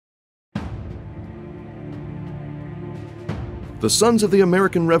The Sons of the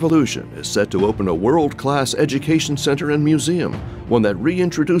American Revolution is set to open a world-class education center and museum, one that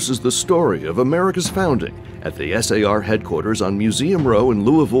reintroduces the story of America's founding at the SAR headquarters on Museum Row in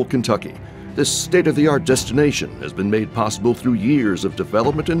Louisville, Kentucky. This state-of-the-art destination has been made possible through years of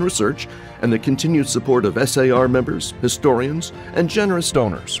development and research and the continued support of SAR members, historians, and generous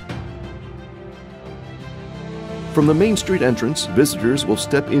donors. From the Main Street entrance, visitors will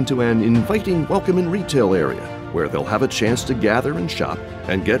step into an inviting welcome and retail area where they'll have a chance to gather and shop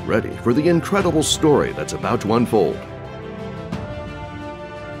and get ready for the incredible story that's about to unfold.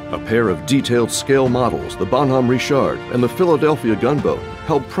 A pair of detailed scale models, the Bonhomme Richard and the Philadelphia gunboat,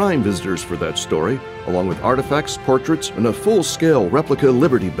 help prime visitors for that story, along with artifacts, portraits, and a full-scale replica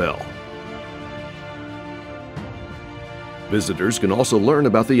Liberty Bell. Visitors can also learn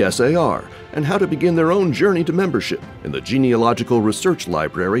about the SAR and how to begin their own journey to membership in the Genealogical Research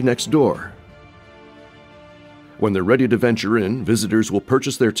Library next door. When they're ready to venture in, visitors will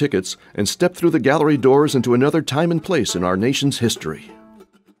purchase their tickets and step through the gallery doors into another time and place in our nation's history.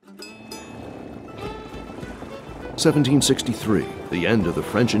 1763, the end of the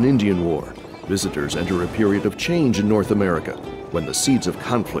French and Indian War. Visitors enter a period of change in North America, when the seeds of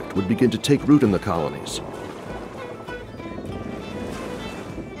conflict would begin to take root in the colonies.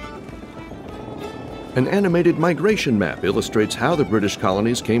 An animated migration map illustrates how the British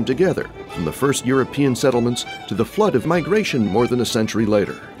colonies came together, from the first European settlements to the flood of migration more than a century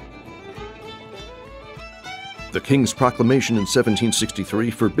later. The King's Proclamation in 1763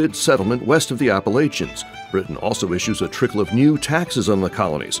 forbids settlement west of the Appalachians. Britain also issues a trickle of new taxes on the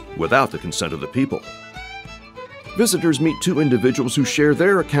colonies, without the consent of the people. Visitors meet two individuals who share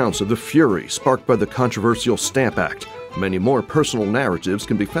their accounts of the fury sparked by the controversial Stamp Act. Many more personal narratives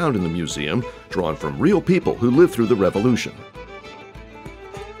can be found in the museum, drawn from real people who lived through the Revolution.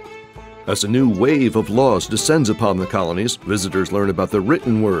 As a new wave of laws descends upon the colonies, visitors learn about the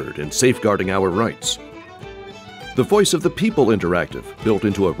written word in safeguarding our rights. The Voice of the People interactive, built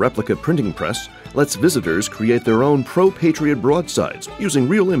into a replica printing press, lets visitors create their own pro-patriot broadsides using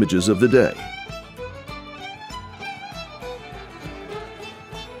real images of the day.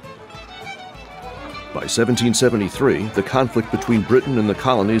 By 1773, the conflict between Britain and the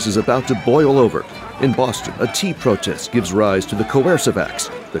colonies is about to boil over. In Boston, a tea protest gives rise to the Coercive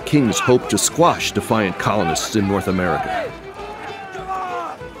Acts, the King's hope to squash defiant colonists in North America.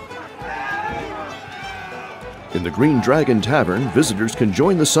 In the Green Dragon Tavern, visitors can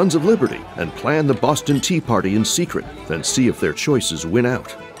join the Sons of Liberty and plan the Boston Tea Party in secret, then see if their choices win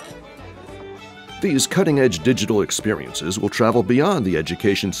out. These cutting-edge digital experiences will travel beyond the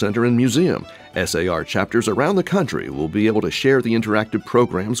Education Center and Museum. SAR chapters around the country will be able to share the interactive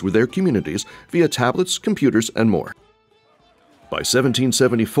programs with their communities via tablets, computers, and more. By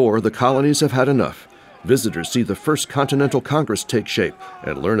 1774, the colonies have had enough. Visitors see the First Continental Congress take shape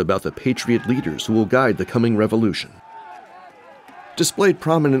and learn about the patriot leaders who will guide the coming revolution. Displayed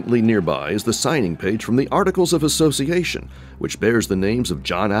prominently nearby is the signing page from the Articles of Association, which bears the names of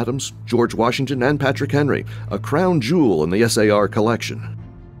John Adams, George Washington, and Patrick Henry, a crown jewel in the SAR collection.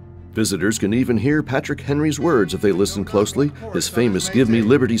 Visitors can even hear Patrick Henry's words if they listen closely. His famous "Give Me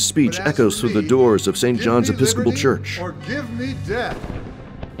Liberty" speech echoes through the doors of St. John's Episcopal Church. Or give me death.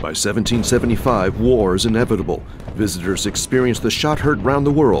 By 1775, war is inevitable. Visitors experience the shot heard round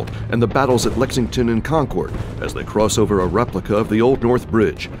the world and the battles at Lexington and Concord as they cross over a replica of the Old North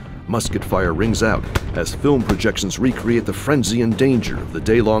Bridge. Musket fire rings out as film projections recreate the frenzy and danger of the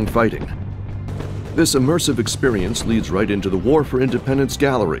day-long fighting. This immersive experience leads right into the War for Independence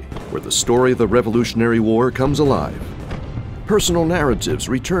Gallery, where the story of the Revolutionary War comes alive. Personal narratives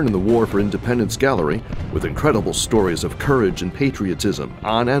return in the War for Independence Gallery with incredible stories of courage and patriotism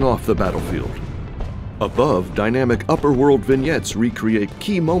on and off the battlefield. Above, dynamic upper-world vignettes recreate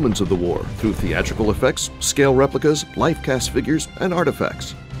key moments of the war through theatrical effects, scale replicas, life-cast figures, and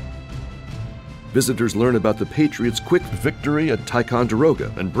artifacts. Visitors learn about the Patriots' quick victory at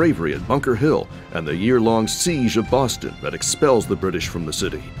Ticonderoga and bravery at Bunker Hill, and the year-long siege of Boston that expels the British from the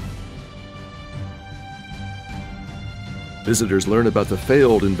city. Visitors learn about the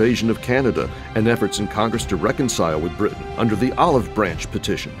failed invasion of Canada and efforts in Congress to reconcile with Britain under the Olive Branch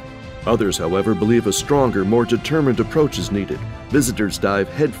Petition. Others, however, believe a stronger, more determined approach is needed. Visitors dive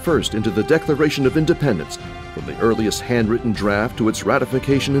headfirst into the Declaration of Independence, from the earliest handwritten draft to its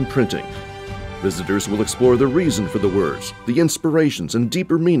ratification and printing. Visitors will explore the reason for the words, the inspirations and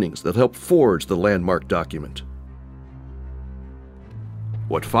deeper meanings that help forge the landmark document.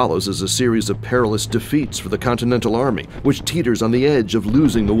 What follows is a series of perilous defeats for the Continental Army, which teeters on the edge of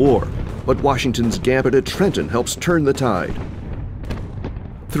losing the war. But Washington's gambit at Trenton helps turn the tide.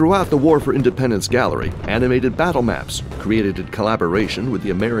 Throughout the War for Independence Gallery, animated battle maps, created in collaboration with the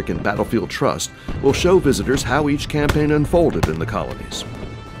American Battlefield Trust, will show visitors how each campaign unfolded in the colonies.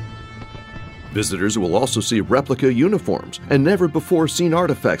 Visitors will also see replica uniforms and never-before-seen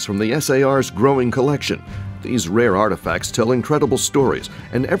artifacts from the SAR's growing collection. These rare artifacts tell incredible stories,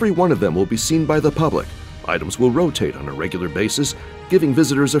 and every one of them will be seen by the public. Items will rotate on a regular basis, giving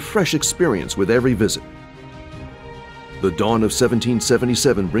visitors a fresh experience with every visit. The dawn of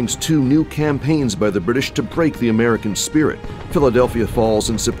 1777 brings 2 new campaigns by the British to break the American spirit. Philadelphia falls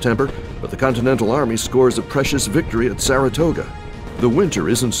in September, but the Continental Army scores a precious victory at Saratoga. The winter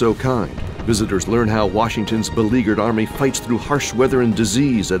isn't so kind. Visitors learn how Washington's beleaguered army fights through harsh weather and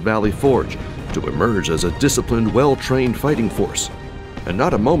disease at Valley Forge to emerge as a disciplined, well-trained fighting force. And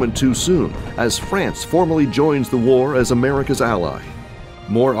not a moment too soon, as France formally joins the war as America's ally.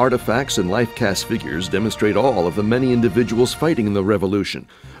 More artifacts and life-cast figures demonstrate all of the many individuals fighting in the Revolution,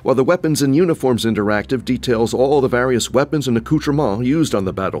 while the Weapons and Uniforms Interactive details all the various weapons and accoutrements used on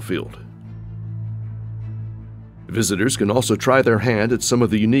the battlefield. Visitors can also try their hand at some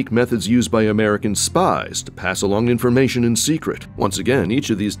of the unique methods used by American spies to pass along information in secret. Once again, each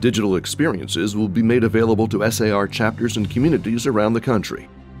of these digital experiences will be made available to SAR chapters and communities around the country.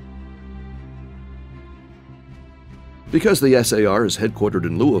 Because the SAR is headquartered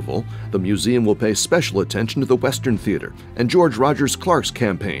in Louisville, the museum will pay special attention to the Western Theater and George Rogers Clark's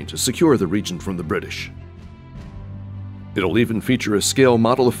campaign to secure the region from the British. It'll even feature a scale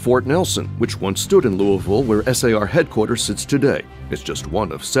model of Fort Nelson, which once stood in Louisville where SAR headquarters sits today. It's just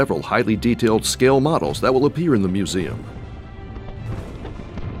one of several highly detailed scale models that will appear in the museum.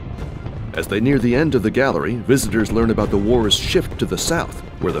 As they near the end of the gallery, visitors learn about the war's shift to the south,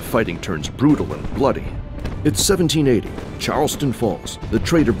 where the fighting turns brutal and bloody. It's 1780. Charleston falls. The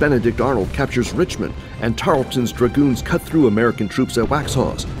traitor Benedict Arnold captures Richmond, and Tarleton's dragoons cut through American troops at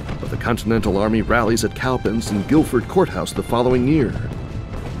Waxhaws. But the Continental Army rallies at Cowpens and Guilford Courthouse the following year.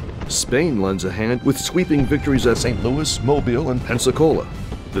 Spain lends a hand with sweeping victories at St. Louis, Mobile, and Pensacola.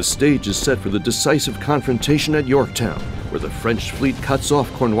 The stage is set for the decisive confrontation at Yorktown, where the French fleet cuts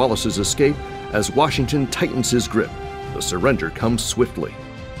off Cornwallis's escape as Washington tightens his grip. The surrender comes swiftly.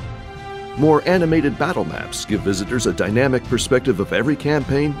 More animated battle maps give visitors a dynamic perspective of every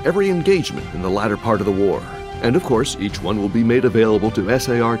campaign, every engagement in the latter part of the war. And of course, each one will be made available to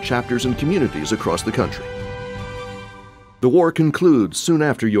SAR chapters and communities across the country. The war concludes soon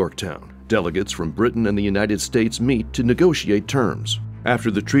after Yorktown. Delegates from Britain and the United States meet to negotiate terms.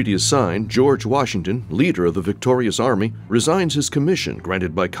 After the treaty is signed, George Washington, leader of the victorious army, resigns his commission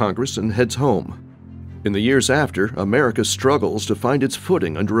granted by Congress and heads home. In the years after, America struggles to find its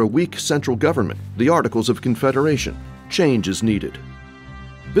footing under a weak central government, the Articles of Confederation. Change is needed.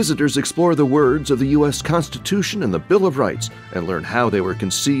 Visitors explore the words of the U.S. Constitution and the Bill of Rights and learn how they were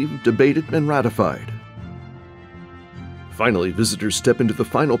conceived, debated, and ratified. Finally, visitors step into the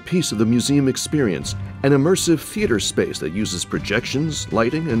final piece of the museum experience, an immersive theater space that uses projections,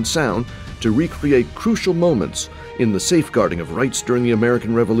 lighting, and sound to recreate crucial moments in the safeguarding of rights during the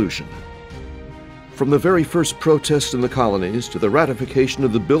American Revolution. From the very first protests in the colonies to the ratification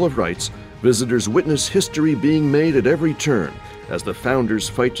of the Bill of Rights, visitors witness history being made at every turn as the founders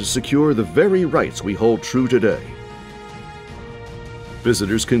fight to secure the very rights we hold true today.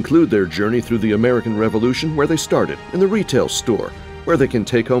 Visitors conclude their journey through the American Revolution where they started, in the retail store, where they can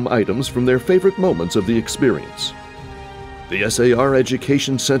take home items from their favorite moments of the experience. The SAR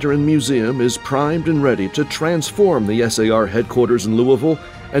Education Center and Museum is primed and ready to transform the SAR headquarters in Louisville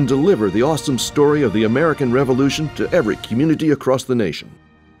and deliver the awesome story of the American Revolution to every community across the nation.